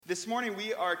This morning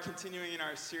we are continuing in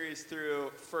our series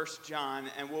through 1 John,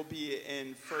 and we'll be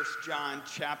in 1 John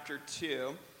chapter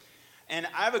 2. And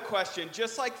I have a question.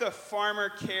 Just like the farmer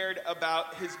cared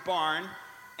about his barn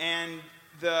and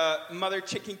the mother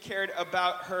chicken cared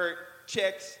about her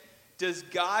chicks, does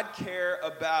God care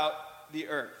about the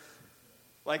earth?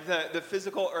 Like the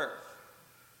physical earth?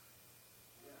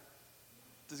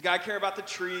 Does God care about the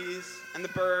trees and the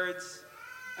birds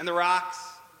and the rocks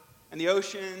and the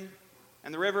ocean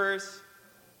and the rivers?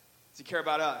 Does he care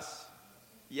about us?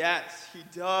 Yes, he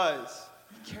does.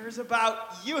 He cares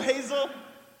about you, Hazel,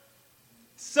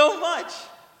 so much.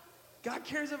 God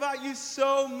cares about you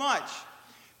so much.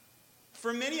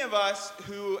 For many of us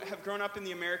who have grown up in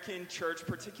the American church,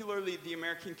 particularly the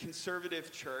American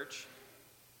conservative church,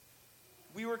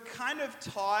 we were kind of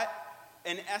taught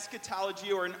an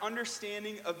eschatology or an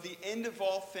understanding of the end of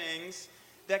all things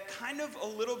that kind of a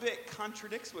little bit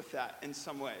contradicts with that in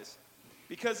some ways.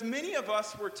 Because many of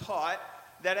us were taught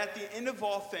that at the end of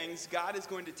all things, God is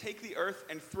going to take the earth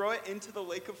and throw it into the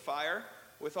lake of fire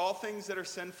with all things that are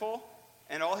sinful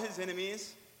and all his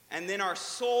enemies, and then our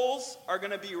souls are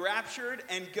going to be raptured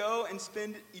and go and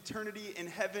spend eternity in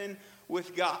heaven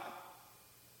with God.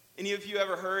 Any of you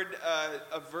ever heard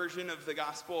a version of the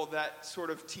gospel that sort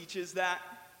of teaches that?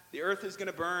 The earth is going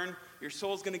to burn, your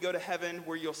soul's going to go to heaven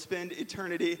where you'll spend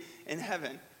eternity in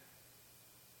heaven.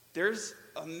 There's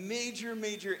a major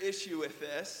issue with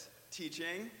this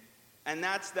teaching, and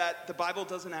that's that the Bible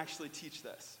doesn't actually teach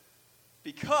this.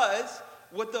 Because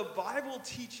what the Bible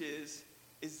teaches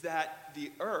is that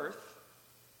the earth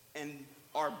and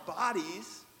our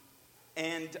bodies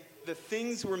and the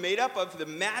things we're made up of, the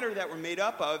matter that we're made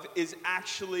up of, is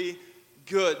actually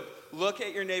good. Look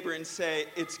at your neighbor and say,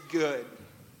 it's good.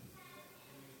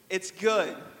 It's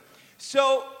good.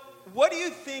 So, what do you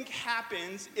think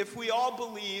happens if we all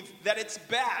believe that it's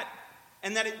bad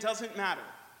and that it doesn't matter?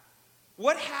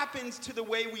 What happens to the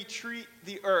way we treat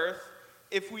the earth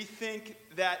if we think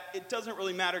that it doesn't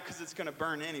really matter because it's going to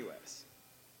burn anyways?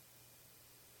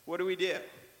 What do?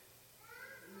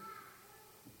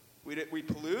 We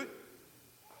pollute.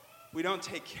 We don't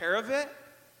take care of it.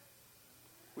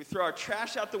 We throw our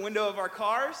trash out the window of our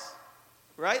cars,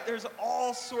 right? There's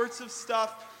all sorts of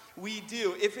stuff we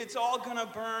do. If it's all gonna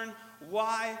burn,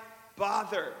 why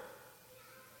bother?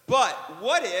 But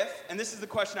what if, and this is the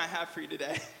question I have for you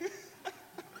today,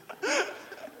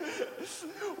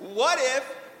 what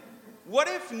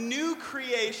if new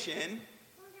creation,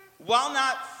 while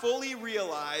not fully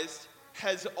realized,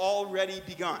 has already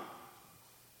begun?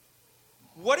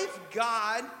 What if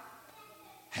God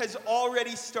has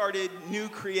already started new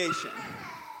creation?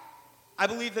 I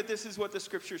believe that this is what the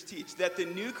scriptures teach, that the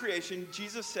new creation,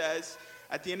 Jesus says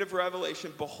at the end of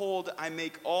Revelation, behold, I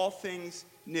make all things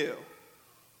new.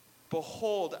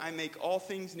 Behold, I make all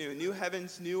things new, new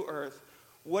heavens, new earth.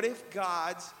 What if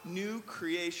God's new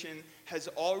creation has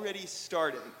already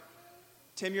started?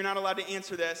 Tim, you're not allowed to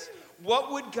answer this.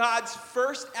 What would God's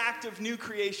first act of new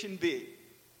creation be?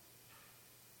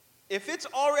 If it's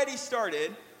already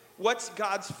started, what's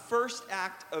God's first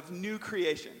act of new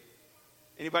creation?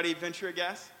 Anybody venture a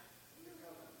guess?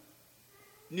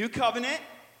 New covenant.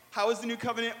 How is the new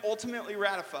covenant ultimately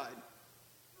ratified?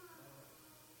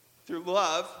 Through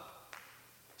love.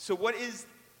 So what is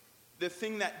the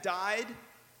thing that died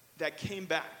that came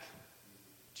back?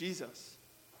 Jesus.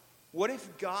 What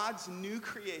if God's new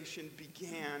creation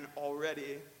began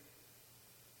already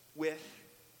with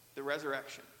the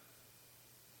resurrection?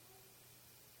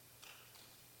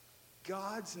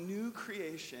 God's new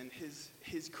creation,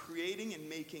 his creating and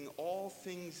making all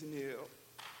things new,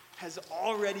 has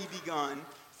already begun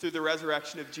through the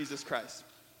resurrection of Jesus Christ.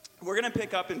 We're going to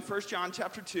pick up in 1 John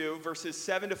chapter 2, verses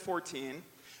 7 to 14.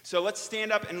 So let's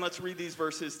stand up and let's read these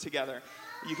verses together.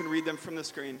 You can read them from the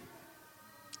screen.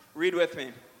 Read with me.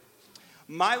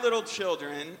 My little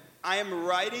children, I am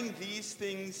writing these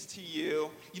things to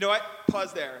you. You know what?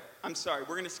 Pause there. I'm sorry.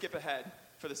 We're going to skip ahead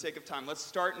for the sake of time. Let's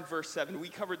start in verse 7. We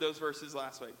covered those verses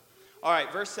last week. All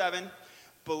right, verse 7.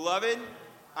 Beloved,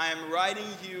 I am writing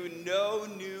you no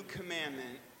new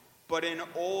commandment, but an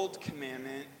old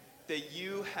commandment that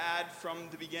you had from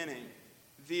the beginning.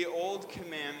 The old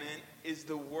commandment is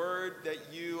the word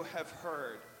that you have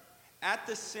heard. At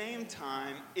the same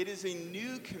time, it is a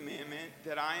new commandment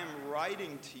that I am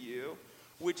writing to you,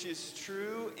 which is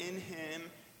true in him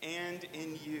and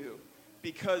in you.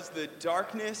 Because the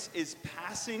darkness is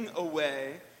passing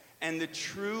away and the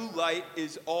true light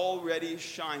is already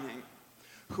shining.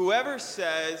 Whoever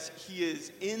says he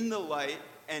is in the light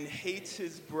and hates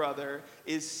his brother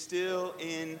is still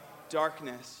in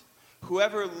darkness.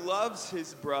 Whoever loves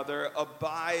his brother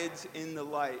abides in the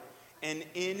light, and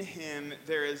in him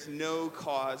there is no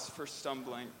cause for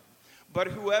stumbling. But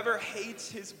whoever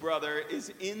hates his brother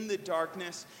is in the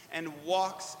darkness and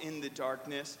walks in the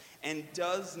darkness and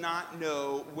does not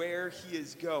know where he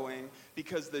is going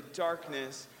because the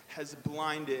darkness has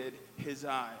blinded his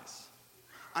eyes.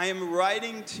 I am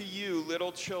writing to you,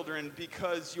 little children,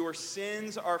 because your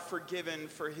sins are forgiven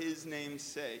for his name's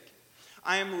sake.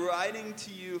 I am writing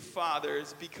to you,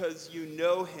 fathers, because you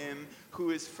know him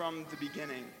who is from the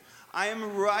beginning. I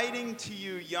am writing to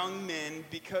you, young men,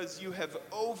 because you have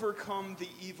overcome the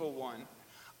evil one.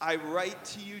 I write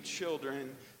to you,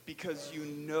 children, because you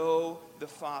know the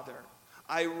Father.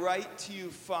 I write to you,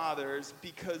 fathers,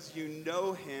 because you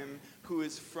know him who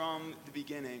is from the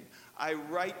beginning. I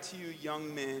write to you,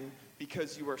 young men,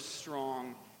 because you are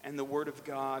strong, and the word of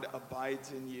God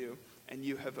abides in you, and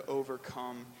you have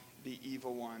overcome the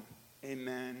evil one.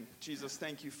 Amen. Jesus,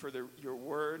 thank you for your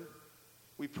word.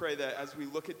 We pray that as we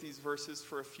look at these verses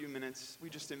for a few minutes, we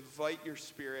just invite your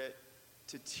Spirit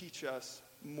to teach us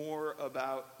more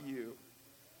about you.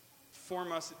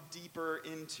 Form us deeper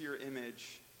into your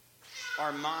image.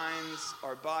 Our minds,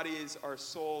 our bodies, our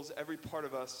souls, every part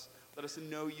of us, let us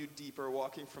know you deeper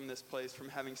walking from this place, from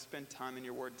having spent time in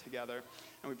your word together.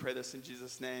 And we pray this in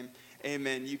Jesus' name.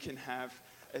 Amen. You can have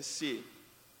a seat.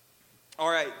 All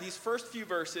right, these first few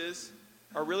verses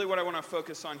are really what I want to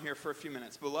focus on here for a few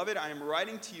minutes. Beloved, I am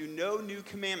writing to you no new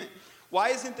commandment. Why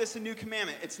isn't this a new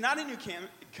commandment? It's not a new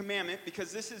commandment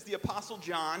because this is the Apostle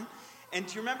John. And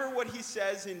do you remember what he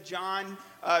says in John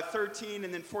 13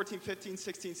 and then 14, 15,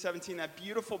 16, 17, that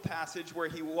beautiful passage where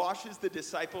he washes the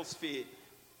disciples' feet?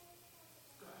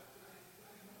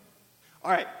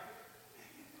 All right.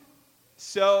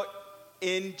 So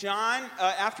in John,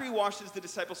 after he washes the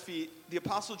disciples' feet, the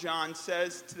Apostle John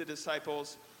says to the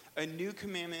disciples, "A new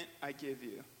commandment I give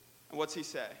you." And what's he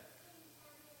say?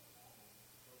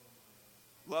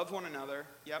 Love one another.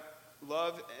 Yep.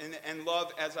 Love and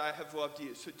love as I have loved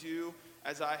you. So do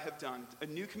as I have done. A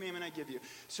new commandment I give you.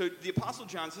 So the Apostle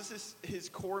John, this is his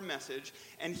core message,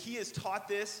 and he has taught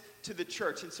this to the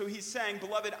church. And so he's saying,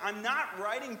 beloved, I'm not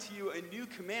writing to you a new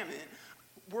commandment.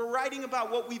 We're writing about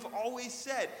what we've always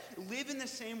said. Live in the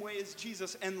same way as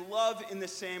Jesus and love in the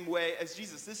same way as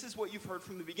Jesus. This is what you've heard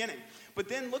from the beginning. But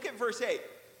then look at verse 8.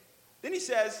 Then he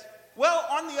says, well,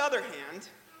 on the other hand,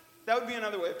 that would be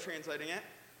another way of translating it.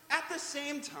 At the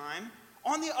same time,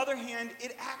 on the other hand,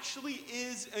 it actually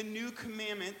is a new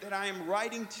commandment that I am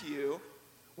writing to you,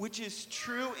 which is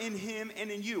true in him and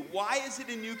in you. Why is it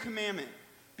a new commandment?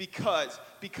 Because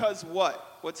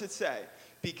what? What's it say?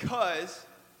 Because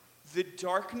the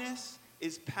darkness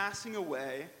is passing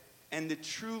away and the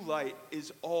true light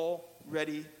is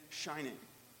already shining.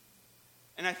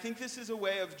 And I think this is a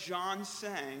way of John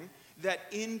saying that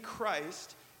in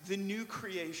Christ, the new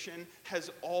creation has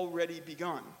already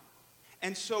begun.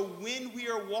 And so when we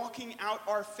are walking out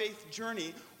our faith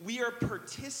journey, we are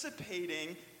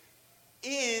participating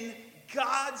in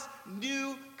God's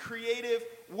new creative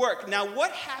work. Now,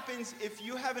 what happens if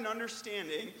you have an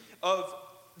understanding of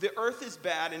the earth is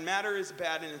bad and matter is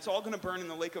bad and it's all going to burn in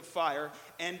the lake of fire,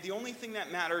 and the only thing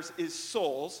that matters is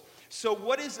souls? So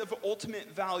what is of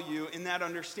ultimate value in that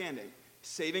understanding?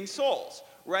 Saving souls,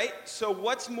 right? So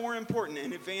what's more important,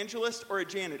 an evangelist or a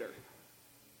janitor?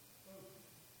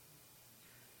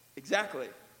 Exactly.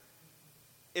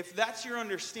 If that's your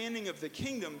understanding of the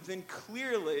kingdom, then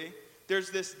clearly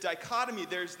there's this dichotomy,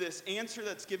 there's this answer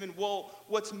that's given, well,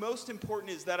 what's most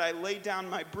important is that I lay down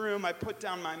my broom, I put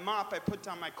down my mop, I put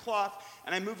down my cloth,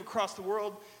 and I move across the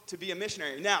world to be a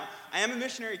missionary. Now, I am a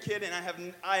missionary kid,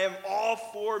 and I am all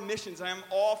for missions. I am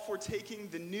all for taking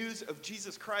the news of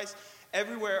Jesus Christ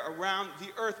everywhere around the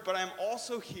earth, but I'm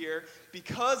also here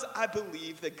because I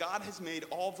believe that God has made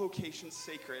all vocations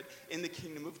sacred in the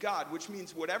kingdom of God, which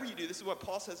means whatever you do, this is what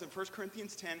Paul says in 1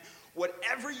 Corinthians 10,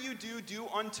 whatever you do, do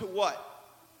unto what?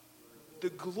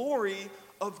 The glory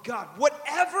of God.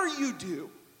 Whatever you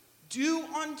do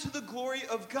unto the glory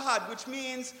of God, which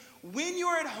means when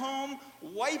you're at home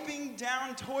wiping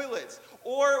down toilets,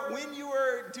 or when you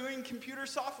are doing computer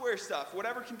software stuff,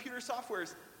 whatever computer software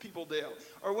people do,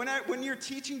 or when you're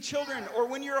teaching children, or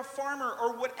when you're a farmer,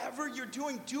 or whatever you're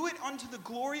doing, do it unto the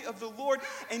glory of the Lord,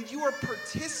 and you are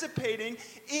participating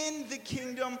in the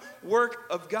kingdom work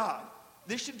of God.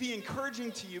 This should be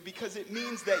encouraging to you because it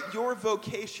means that your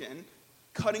vocation,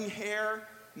 cutting hair,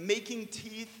 making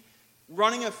teeth,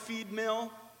 running a feed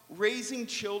mill, raising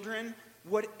children,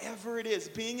 whatever it is,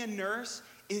 being a nurse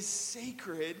is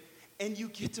sacred, and you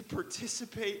get to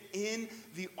participate in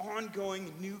the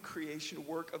ongoing new creation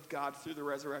work of God through the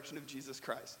resurrection of Jesus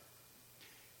Christ.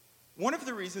 One of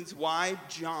the reasons why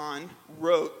John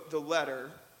wrote the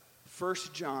letter 1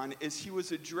 John is he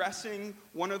was addressing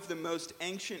one of the most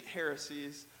ancient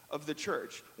heresies of the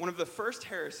church. One of the first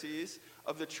heresies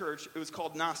of the church, it was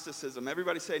called Gnosticism.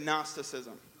 Everybody say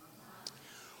Gnosticism.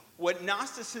 What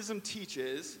Gnosticism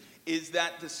teaches is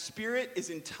that the spirit is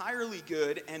entirely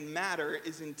good and matter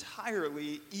is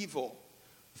entirely evil.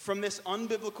 From this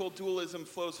unbiblical dualism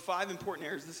flows 5 important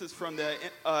errors. This is from the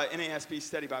NASB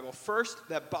Study Bible. First,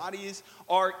 that bodies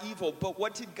are evil. But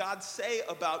what did God say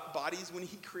about bodies when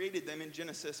he created them in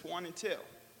Genesis 1 and 2? He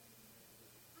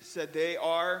said they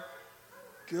are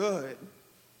good.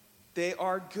 They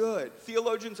are good.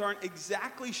 Theologians aren't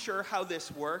exactly sure how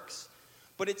this works,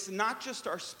 but it's not just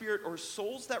our spirit or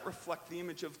souls that reflect the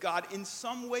image of God. In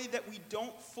some way that we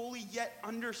don't fully yet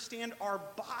understand, our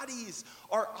bodies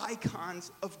are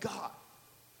icons of God.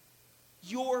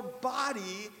 Your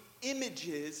body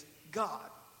images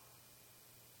God.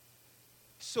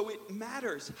 So it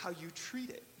matters how you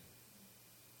treat it.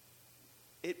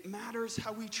 It matters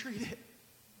how we treat it.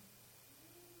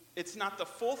 It's not the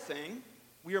full thing.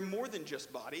 We are more than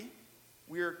just body.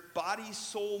 We are body,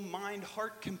 soul, mind,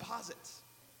 heart composites.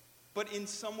 But in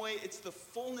some way, it's the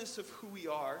fullness of who we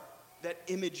are that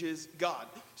images God.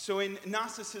 So in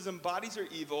Gnosticism, bodies are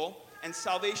evil, and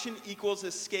salvation equals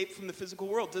escape from the physical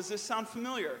world. Does this sound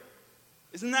familiar?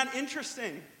 Isn't that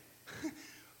interesting?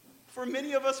 For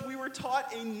many of us, we were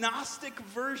taught a Gnostic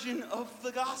version of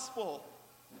the gospel.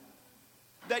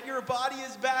 That your body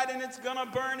is bad and it's gonna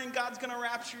burn and God's gonna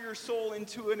rapture your soul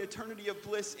into an eternity of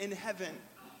bliss in heaven.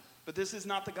 But this is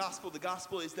not the gospel. The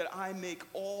gospel is that I make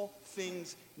all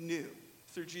things new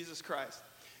through Jesus Christ.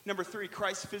 Number 3,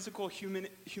 Christ's physical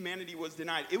humanity was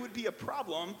denied. It would be a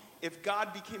problem if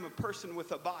God became a person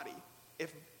with a body,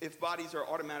 if bodies are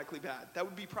automatically bad. That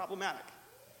would be problematic.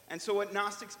 And so what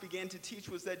Gnostics began to teach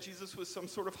was that Jesus was some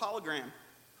sort of hologram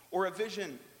or a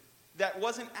vision that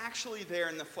wasn't actually there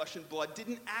in the flesh and blood,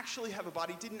 didn't actually have a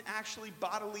body, didn't actually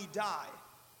bodily die,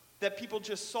 that people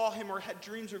just saw him or had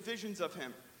dreams or visions of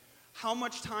him. How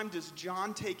much time does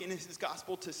John take in his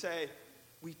gospel to say,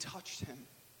 we touched him,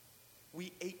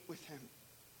 we ate with him,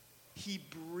 he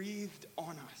breathed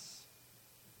on us?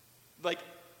 Like,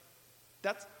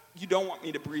 you don't want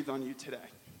me to breathe on you today.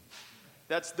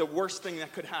 That's the worst thing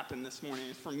that could happen this morning,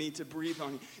 is for me to breathe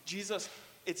on you. Jesus,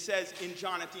 it says in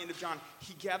John, at the end of John,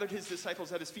 he gathered his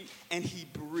disciples at his feet and he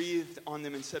breathed on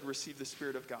them and said, receive the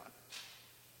Spirit of God.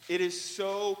 It is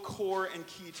so core and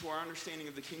key to our understanding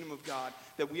of the kingdom of God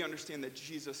that we understand that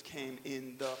Jesus came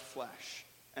in the flesh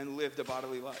and lived a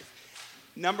bodily life.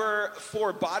 Number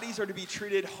 4, bodies are to be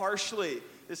treated harshly.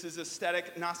 This is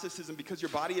aesthetic Gnosticism because your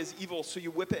body is evil, so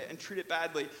you whip it and treat it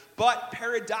badly. But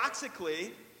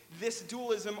paradoxically, this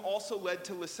dualism also led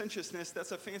to licentiousness.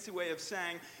 That's a fancy way of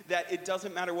saying that it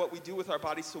doesn't matter what we do with our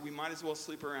bodies, so we might as well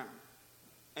sleep around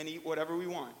and eat whatever we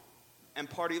want and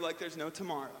party like there's no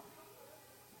tomorrow.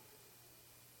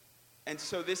 And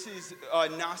so this is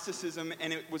Gnosticism,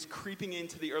 and it was creeping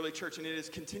into the early church, and it has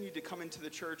continued to come into the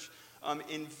church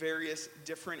in various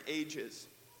different ages.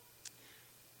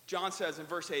 John says in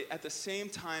verse 8, at the same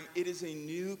time, it is a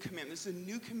new commandment. This is a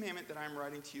new commandment that I'm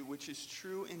writing to you, which is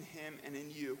true in him and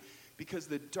in you, because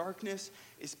the darkness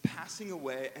is passing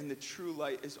away and the true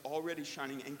light is already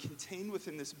shining. And contained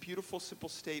within this beautiful, simple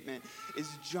statement is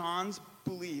John's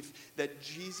belief that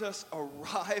Jesus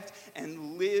arrived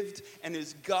and lived and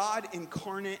is God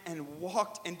incarnate and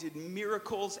walked and did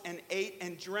miracles and ate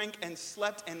and drank and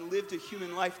slept and lived a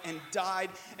human life and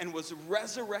died and was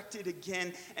resurrected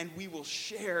again, and we will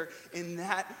share in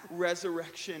that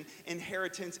resurrection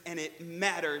inheritance. And it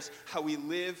matters how we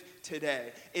live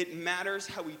today. It matters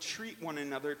how we treat one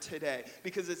another today,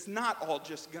 because it's not all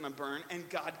just gonna burn, and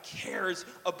God cares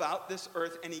about this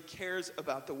earth and he cares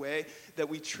about the way that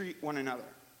we treat one another.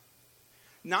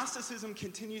 Gnosticism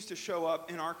continues to show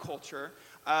up in our culture.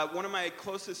 One of my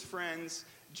closest friends,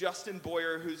 Justin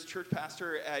Boyer, who's church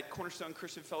pastor at Cornerstone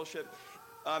Christian Fellowship,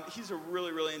 he's a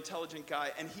really, really intelligent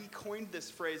guy, and he coined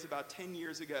this phrase about 10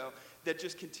 years ago that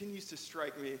just continues to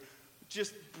strike me.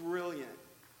 Just brilliant.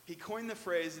 He coined the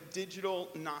phrase digital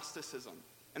Gnosticism.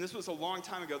 And this was a long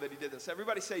time ago that he did this.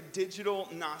 Everybody say digital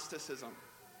Gnosticism.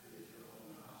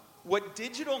 What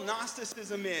digital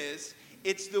Gnosticism is,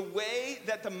 it's the way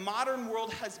that the modern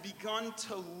world has begun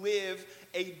to live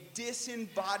a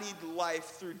disembodied life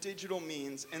through digital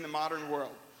means in the modern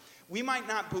world. We might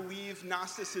not believe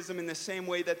Gnosticism in the same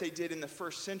way that they did in the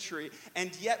first century,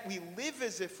 and yet we live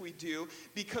as if we do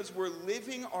because we're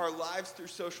living our lives through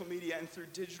social media and through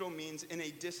digital means in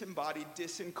a disembodied,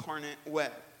 disincarnate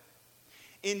way.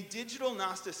 In digital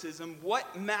Gnosticism,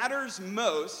 what matters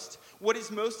most, what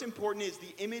is most important, is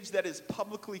the image that is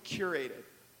publicly curated.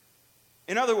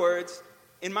 In other words,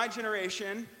 In my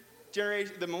generation,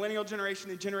 the millennial generation,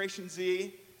 the Generation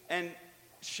Z, and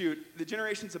the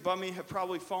generations above me have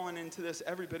probably fallen into this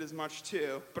every bit as much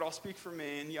too, but I'll speak for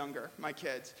me and younger, my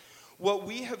kids. What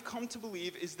we have come to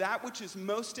believe is that which is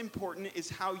most important is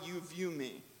how you view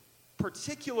me,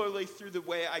 particularly through the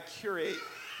way I curate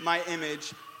my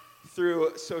image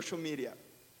through social media.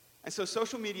 And so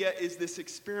social media is this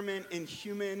experiment in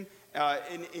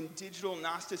in digital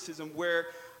Gnosticism where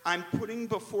I'm putting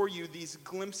before you these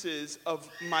glimpses of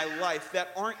my life that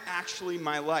aren't actually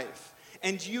my life.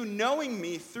 And you knowing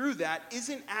me through that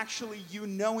isn't actually you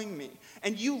knowing me.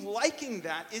 And you liking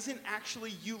that isn't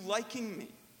actually you liking me.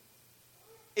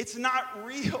 It's not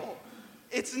real.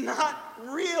 It's not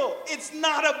real. It's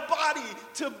not a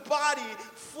body-to-body,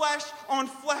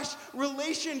 flesh-on-flesh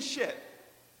relationship.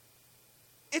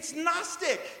 It's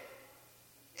Gnostic.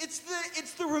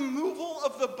 It's the removal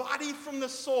of the body from the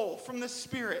soul, from the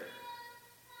spirit.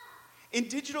 In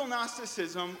digital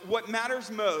Gnosticism, what matters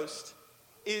most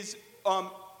is,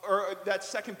 or that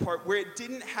second part, where it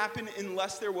didn't happen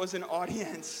unless there was an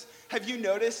audience. Have you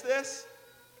noticed this?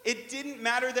 It didn't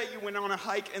matter that you went on a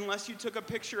hike unless you took a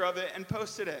picture of it and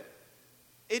posted it.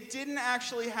 It didn't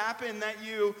actually happen that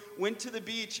you went to the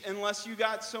beach unless you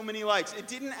got so many likes. It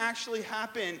didn't actually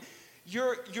happen.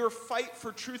 Your fight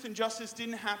for truth and justice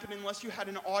didn't happen unless you had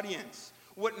an audience.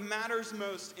 What matters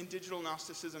most in digital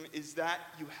Gnosticism is that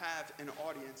you have an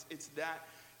audience. It's that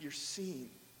you're seen.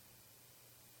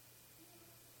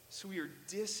 So we are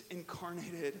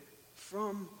disincarnated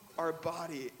from our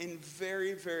body in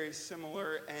very, very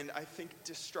similar and I think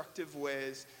destructive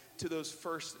ways to those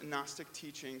first Gnostic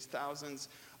teachings thousands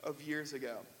of years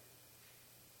ago.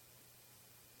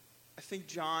 I think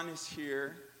John is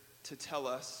here to tell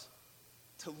us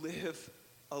to live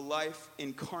a life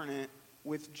incarnate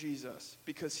with Jesus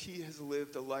because he has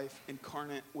lived a life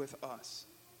incarnate with us.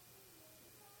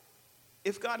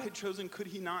 If God had chosen, could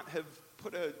he not have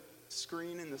put a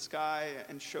screen in the sky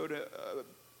and showed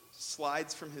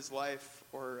slides from his life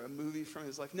or a movie from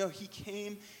his life? No, he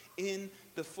came in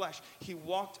the flesh. He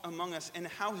walked among us, and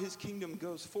how his kingdom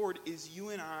goes forward is you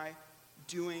and I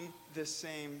doing the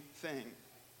same thing.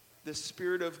 The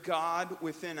Spirit of God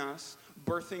within us,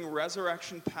 birthing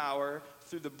resurrection power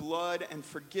through the blood and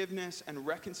forgiveness and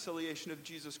reconciliation of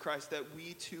Jesus Christ, that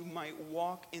we too might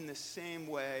walk in the same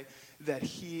way that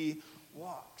he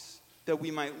walks, that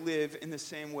we might live in the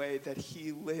same way that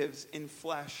he lives,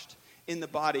 enfleshed in the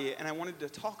body. And I wanted to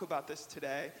talk about this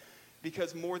today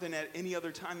because more than at any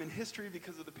other time in history,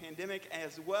 because of the pandemic,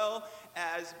 as well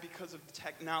as because of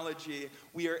technology,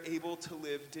 we are able to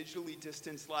live digitally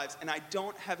distanced lives. And I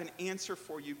don't have an answer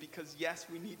for you because, yes,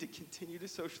 we need to continue to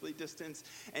socially distance,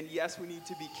 and yes, we need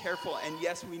to be careful, and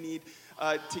yes, we need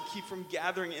to keep from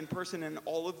gathering in person and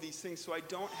all of these things. So I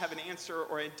don't have an answer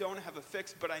or I don't have a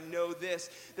fix, but I know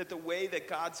this, that the way that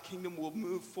God's kingdom will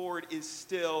move forward is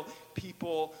still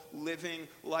people living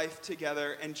life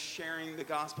together and sharing the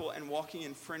gospel and walking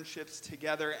in friendships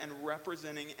together and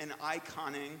representing and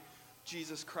iconing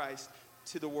Jesus Christ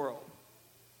to the world.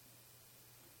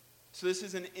 So this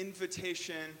is an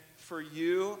invitation for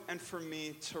you and for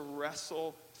me to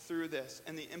wrestle through this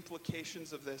and the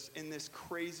implications of this in this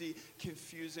crazy,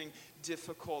 confusing,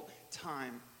 difficult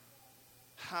time.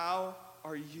 How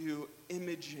are you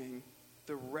imaging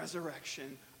the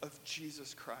resurrection of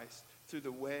Jesus Christ through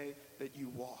the way that you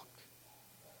walk?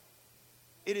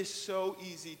 It is so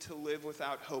easy to live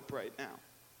without hope right now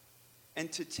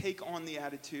and to take on the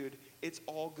attitude, it's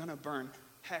all gonna burn.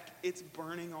 Heck, it's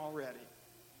burning already.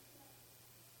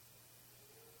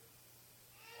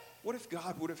 What if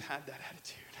God would have had that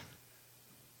attitude?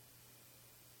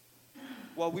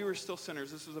 While we were still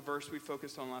sinners, this was a verse we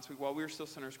focused on last week. While we were still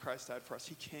sinners, Christ died for us.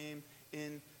 He came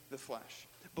in the flesh.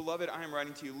 Beloved, I am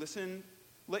writing to you. Listen,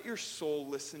 let your soul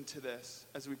listen to this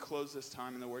as we close this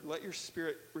time in the Word. Let your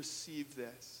spirit receive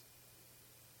this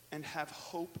and have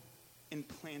hope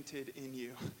implanted in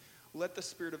you. Let the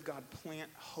Spirit of God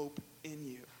plant hope in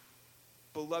you.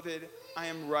 Beloved, I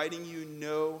am writing you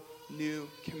no new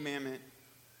commandment,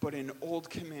 but an old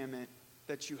commandment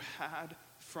that you had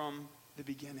from the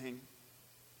beginning.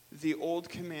 The old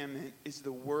commandment is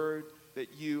the word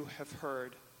that you have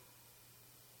heard.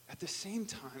 At the same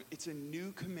time, it's a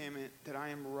new commandment that I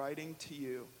am writing to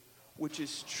you, which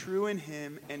is true in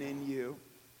him and in you,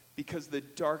 because the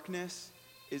darkness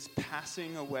is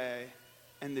passing away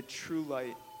and the true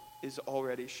light is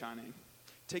already shining.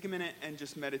 Take a minute and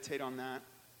just meditate on that.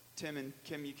 Tim and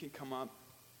Kim, you can come up.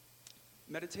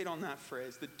 Meditate on that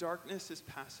phrase. The darkness is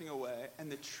passing away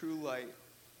and the true light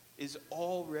is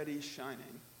already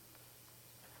shining.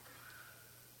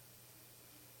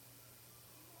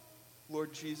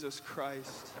 Lord Jesus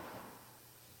Christ,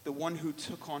 the one who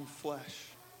took on flesh,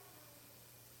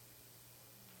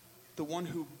 the one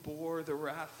who bore the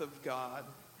wrath of God,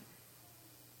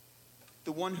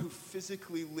 the one who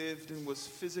physically lived and was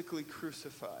physically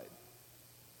crucified,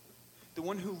 the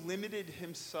one who limited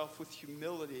himself with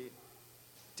humility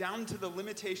down to the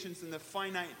limitations and the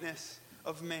finiteness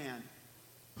of man,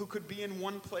 who could be in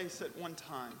one place at one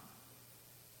time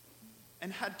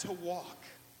and had to walk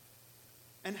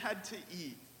and had to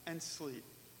eat and sleep.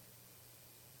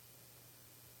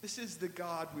 This is the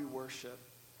God we worship.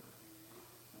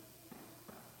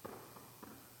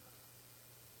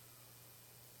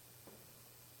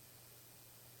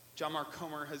 John Mark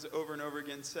Comer has over and over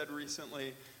again said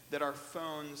recently that our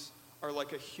phones are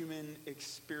like a human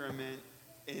experiment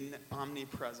in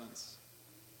omnipresence.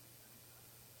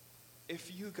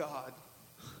 If you, God,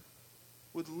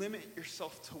 would limit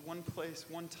yourself to one place,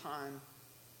 one time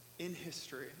in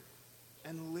history,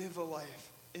 and live a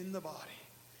life in the body,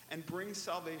 and bring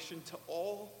salvation to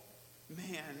all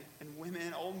man and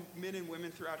women, all men and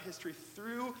women throughout history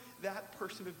through that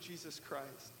person of Jesus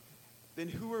Christ, then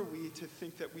who are we to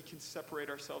think that we can separate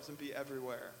ourselves and be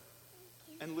everywhere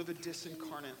and live a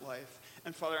disincarnate life?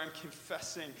 And Father, I'm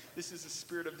confessing this is the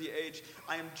spirit of the age.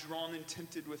 I am drawn and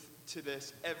tempted to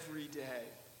this every day.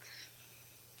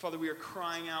 Father, we are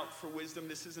crying out for wisdom.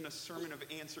 This isn't a sermon of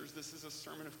answers. This is a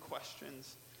sermon of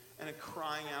questions and a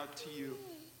crying out to you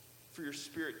for your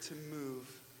spirit to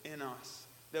move in us,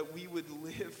 that we would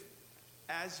live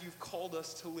as you've called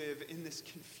us to live in this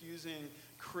confusing,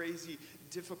 crazy,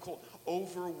 difficult,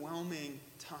 overwhelming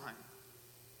time.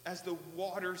 As the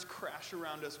waters crash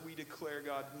around us, we declare,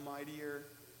 God, mightier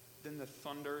than the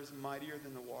thunders, mightier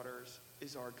than the waters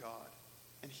is our God,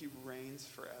 and he reigns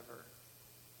forever.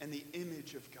 And the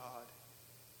image of God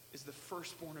is the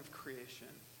firstborn of creation.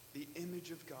 The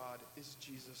image of God is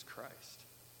Jesus Christ.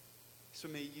 So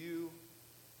may you,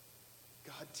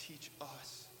 God, teach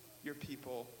us, your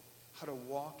people, how to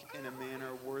walk in a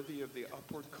manner worthy of the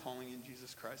upward calling in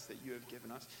Jesus Christ that you have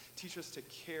given us. Teach us to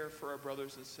care for our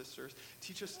brothers and sisters.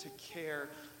 Teach us to care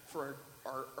for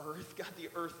our earth. God, the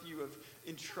earth you have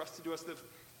entrusted to us. The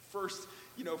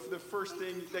first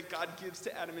thing that God gives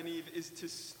to Adam and Eve is to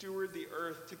steward the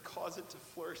earth, to cause it to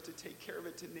flourish, to take care of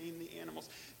it, to name the animals.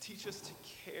 Teach us to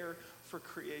care for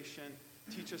creation.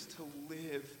 Teach us to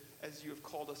live as you have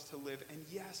called us to live. And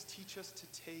yes, teach us to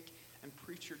take and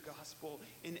preach your gospel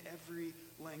in every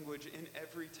language, in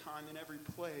every time, in every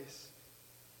place.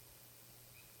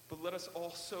 But let us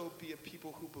also be a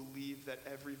people who believe that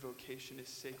every vocation is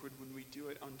sacred when we do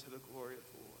it unto the glory of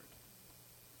the Lord.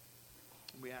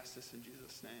 And we ask this in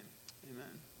Jesus' name.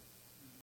 Amen.